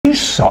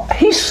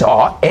he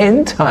saw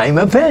end time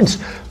events.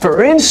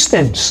 For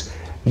instance,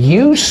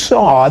 you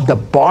saw the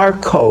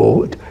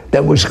barcode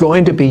that was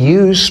going to be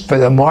used for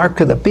the mark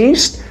of the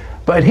beast,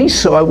 but he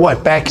saw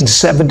what, back in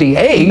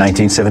 78?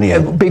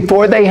 1978.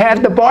 Before they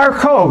had the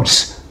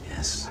barcodes.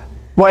 Yes.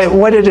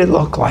 What did it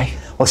look like?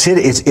 Well, see,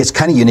 it's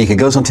kind of unique. It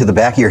goes onto the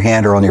back of your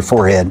hand or on your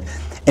forehead,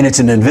 and it's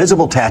an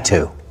invisible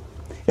tattoo.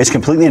 It's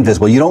completely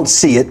invisible. You don't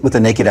see it with the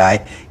naked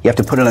eye. You have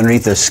to put it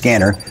underneath the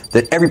scanner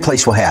that every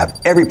place will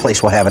have. Every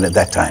place will have it at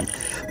that time.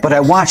 But I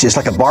watch it. It's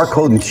like a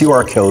barcode and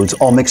QR codes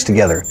all mixed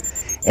together.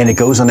 And it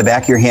goes on the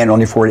back of your hand, on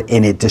your forehead,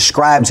 and it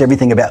describes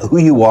everything about who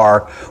you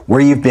are,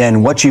 where you've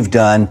been, what you've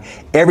done,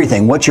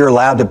 everything, what you're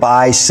allowed to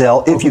buy,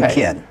 sell, if you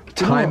can.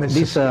 Time is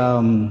this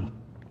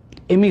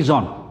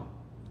Amazon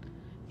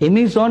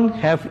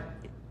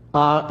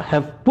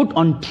have put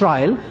on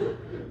trial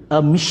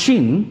a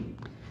machine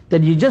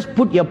that you just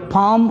put your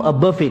palm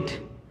above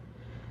it.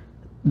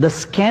 The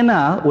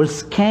scanner will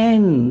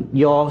scan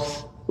your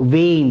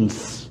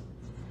veins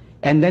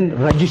and then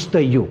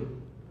register you.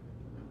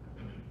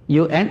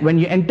 When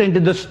you enter into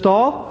the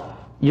store,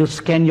 you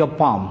scan your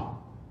palm.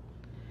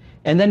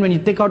 And then when you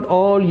take out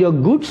all your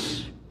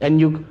goods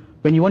and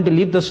when you want to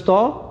leave the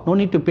store, no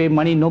need to pay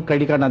money, no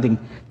credit card, nothing.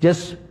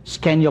 Just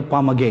scan your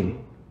palm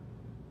again.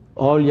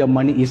 All your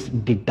money is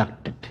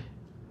deducted.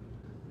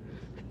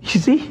 You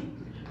see?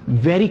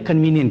 Very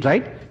convenient,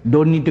 right?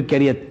 Don't need to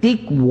carry a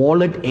thick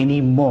wallet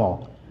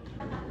anymore.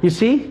 You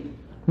see?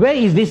 Where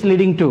is this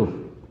leading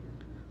to?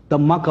 The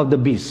mark of the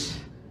beast.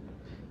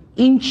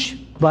 Inch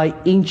by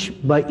inch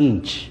by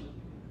inch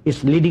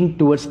is leading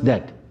towards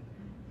that.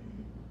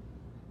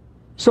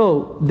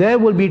 So there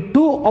will be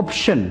two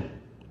options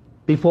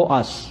before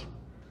us: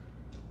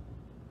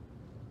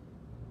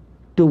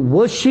 to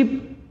worship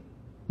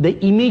the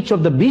image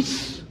of the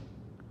beast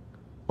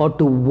or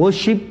to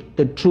worship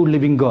the true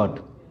living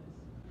God.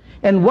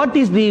 And what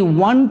is the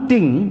one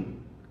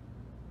thing,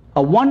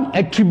 one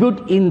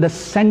attribute in the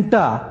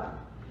center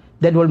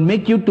that will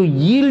make you to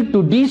yield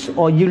to this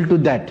or yield to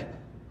that?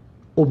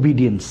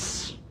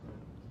 Obedience.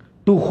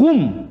 To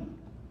whom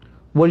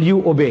will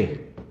you obey?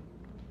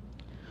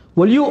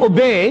 Will you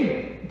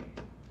obey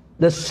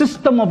the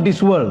system of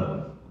this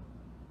world,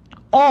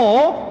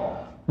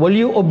 or will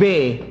you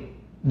obey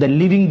the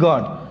living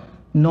God,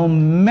 no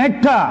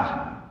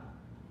matter,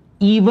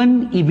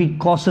 even if it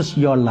costs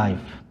your life?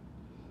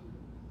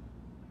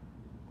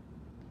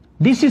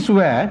 This is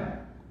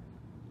where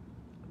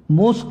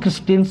most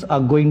Christians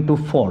are going to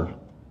fall.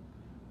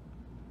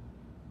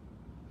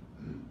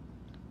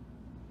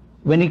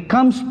 When it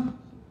comes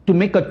to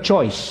make a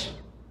choice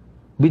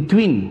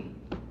between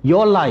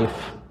your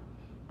life,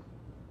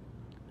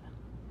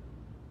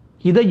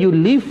 either you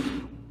live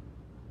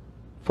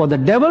for the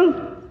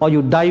devil or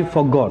you die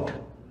for God.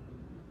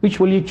 Which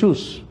will you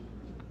choose?